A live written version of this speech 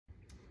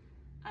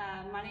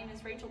My name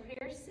is Rachel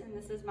Pierce, and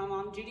this is my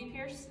mom, Judy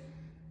Pierce.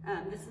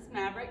 This is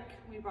Maverick.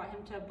 We brought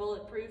him to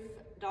Bulletproof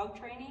Dog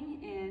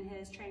Training, and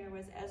his trainer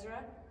was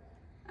Ezra.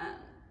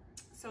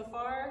 So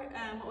far,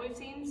 what we've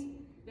seen's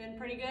been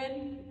pretty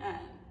good.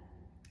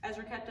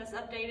 Ezra kept us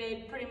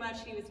updated. Pretty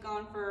much he was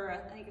gone for, I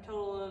think, a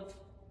total of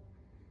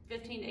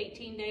 15 to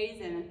 18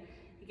 days, and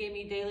he gave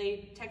me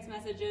daily text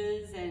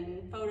messages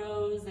and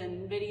photos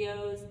and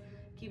videos,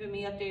 keeping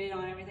me updated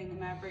on everything that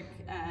Maverick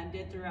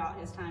did throughout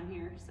his time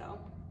here. So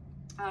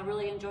I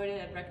really enjoyed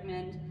it. I'd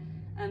recommend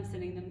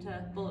sending them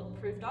to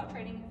Bulletproof Dog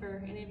Training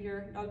for any of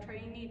your dog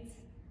training needs.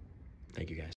 Thank you, guys.